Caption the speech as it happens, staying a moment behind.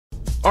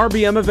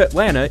RBM of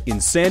Atlanta in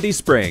Sandy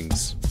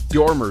Springs.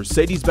 Your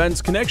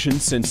Mercedes-Benz connection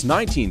since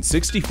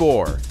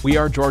 1964. We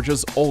are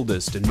Georgia's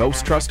oldest and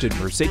most trusted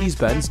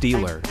Mercedes-Benz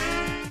dealer.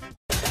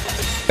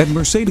 At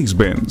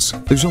Mercedes-Benz,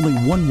 there's only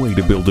one way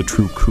to build a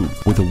true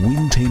coupe with a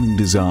wind-taming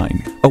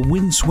design, a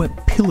windswept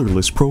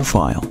pillarless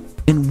profile,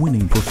 and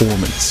winning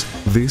performance.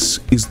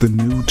 This is the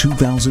new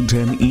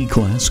 2010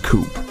 E-Class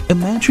Coupe.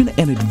 Imagine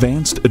an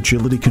advanced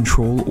agility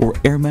control or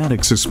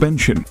airmatic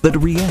suspension that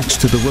reacts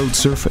to the road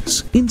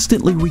surface,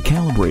 instantly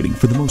recalibrating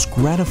for the most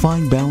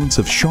gratifying balance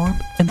of sharp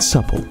and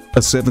supple. A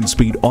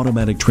 7-speed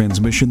automatic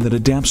transmission that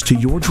adapts to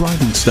your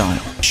driving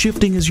style,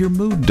 shifting as your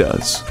mood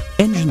does.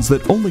 Engines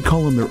that only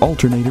call on their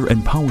alternator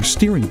and power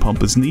steering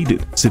pump as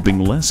needed, sipping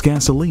less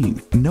gasoline.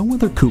 No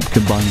other coupe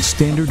combines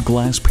standard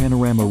glass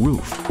panorama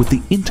roof with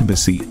the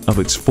intimacy of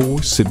its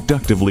 4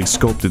 seductively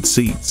sculpted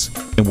seats.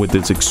 And with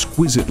its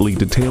exquisitely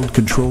detailed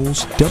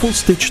controls,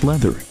 double-stitched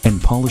leather,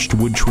 and polished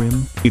wood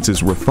trim, it's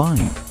as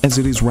refined as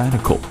it is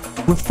radical.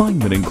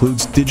 Refinement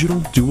includes digital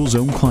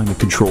dual-zone climate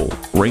control,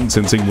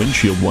 rain-sensing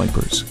windshield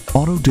wipers,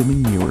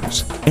 auto-dimming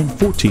mirrors, and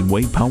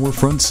 14-way power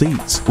front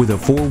seats with a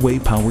 4-way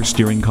power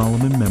steering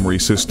column and memory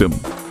system.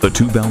 The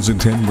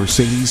 2010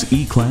 Mercedes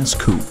E-Class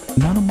Coupe,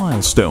 not a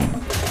milestone,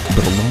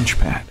 but a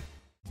launchpad.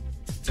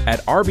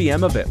 At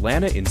RBM of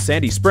Atlanta in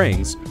Sandy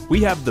Springs,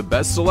 we have the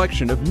best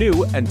selection of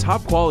new and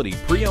top-quality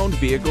pre-owned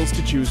vehicles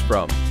to choose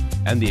from,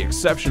 and the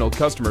exceptional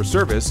customer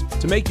service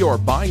to make your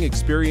buying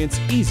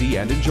experience easy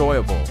and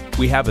enjoyable.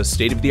 We have a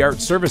state-of-the-art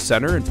service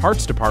center and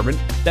parts department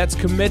that's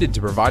committed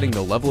to providing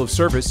the level of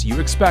service you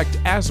expect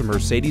as a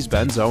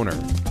Mercedes-Benz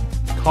owner.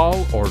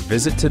 Call or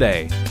visit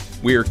today.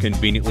 We are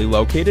conveniently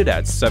located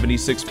at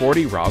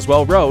 7640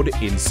 Roswell Road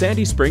in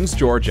Sandy Springs,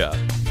 Georgia.